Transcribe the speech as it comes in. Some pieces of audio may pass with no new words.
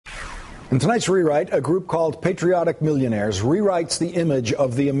In tonight's Rewrite, a group called Patriotic Millionaires rewrites the image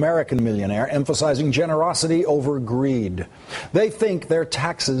of the American millionaire, emphasizing generosity over greed. They think their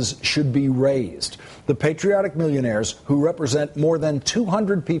taxes should be raised. The Patriotic Millionaires, who represent more than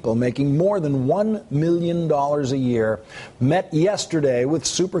 200 people making more than $1 million a year, met yesterday with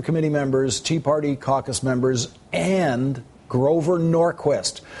Super Committee members, Tea Party caucus members, and Grover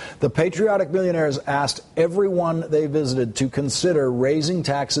Norquist. The Patriotic Millionaires asked everyone they visited to consider raising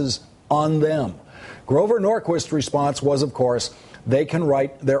taxes on them. Grover Norquist's response was, of course, they can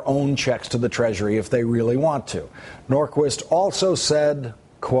write their own checks to the Treasury if they really want to. Norquist also said,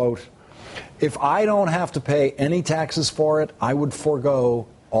 quote, "If I don't have to pay any taxes for it, I would forego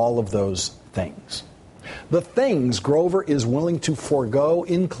all of those things." The things Grover is willing to forego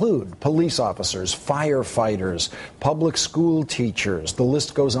include police officers, firefighters, public school teachers. The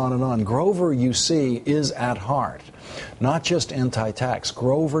list goes on and on. Grover, you see, is at heart not just anti-tax.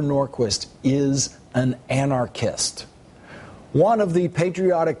 Grover Norquist is an anarchist. One of the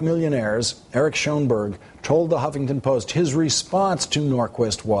Patriotic Millionaires, Eric Schoenberg, told the Huffington Post his response to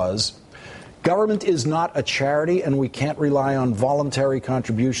Norquist was, "Government is not a charity, and we can't rely on voluntary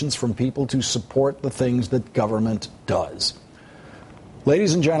contributions from people to support the things that government does."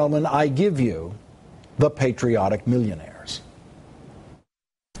 Ladies and gentlemen, I give you the Patriotic Millionaires.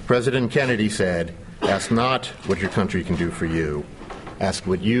 President Kennedy said, "Ask not what your country can do for you. Ask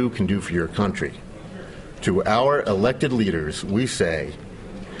what you can do for your country." To our elected leaders, we say,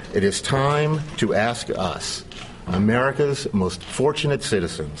 it is time to ask us, America's most fortunate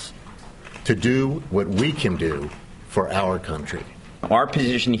citizens, to do what we can do for our country. Our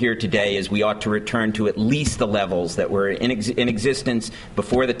position here today is we ought to return to at least the levels that were in existence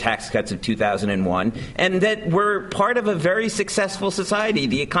before the tax cuts of 2001, and that we're part of a very successful society.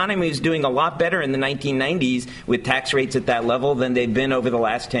 The economy is doing a lot better in the 1990s with tax rates at that level than they've been over the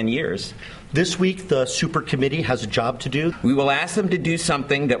last 10 years. This week, the Super Committee has a job to do. We will ask them to do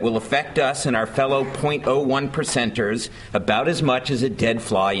something that will affect us and our fellow 0.01 percenters about as much as a dead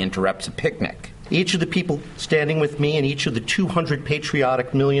fly interrupts a picnic. Each of the people standing with me and each of the 200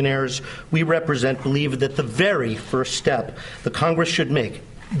 patriotic millionaires we represent believe that the very first step the Congress should make,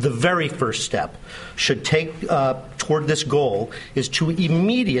 the very first step should take toward this goal is to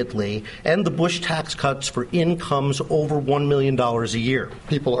immediately end the Bush tax cuts for incomes over $1 million a year.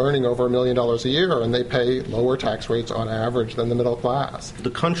 People earning over $1 million a year, and they pay lower tax rates on average than the middle class. The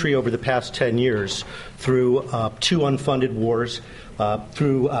country over the past 10 years, through two unfunded wars,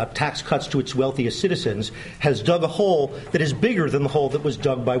 through tax cuts to its wealthiest citizens, has dug a hole that is bigger than the hole that was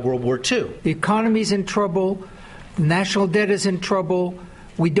dug by World War II. The economy's in trouble. The national debt is in trouble.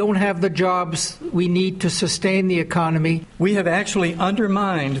 We don't have the jobs we need to sustain the economy. We have actually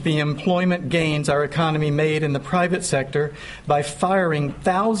undermined the employment gains our economy made in the private sector by firing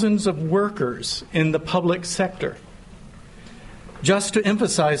thousands of workers in the public sector. Just to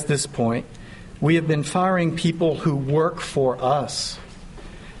emphasize this point, we have been firing people who work for us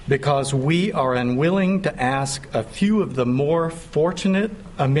because we are unwilling to ask a few of the more fortunate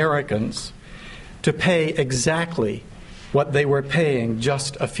Americans to pay exactly what they were paying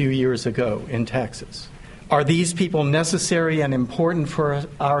just a few years ago in taxes. Are these people necessary and important for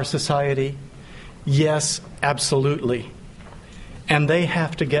our society? Yes, absolutely. And they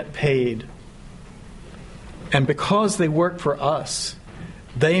have to get paid. And because they work for us,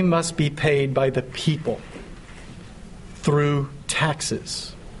 they must be paid by the people through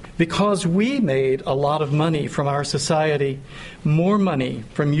taxes. Because we made a lot of money from our society, more money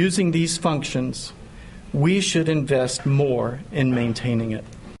from using these functions, we should invest more in maintaining it.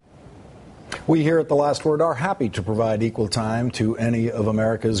 We here at The Last Word are happy to provide equal time to any of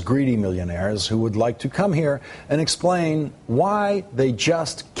America's greedy millionaires who would like to come here and explain why they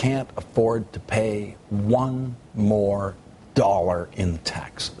just can't afford to pay one more dollar in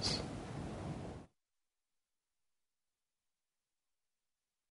taxes.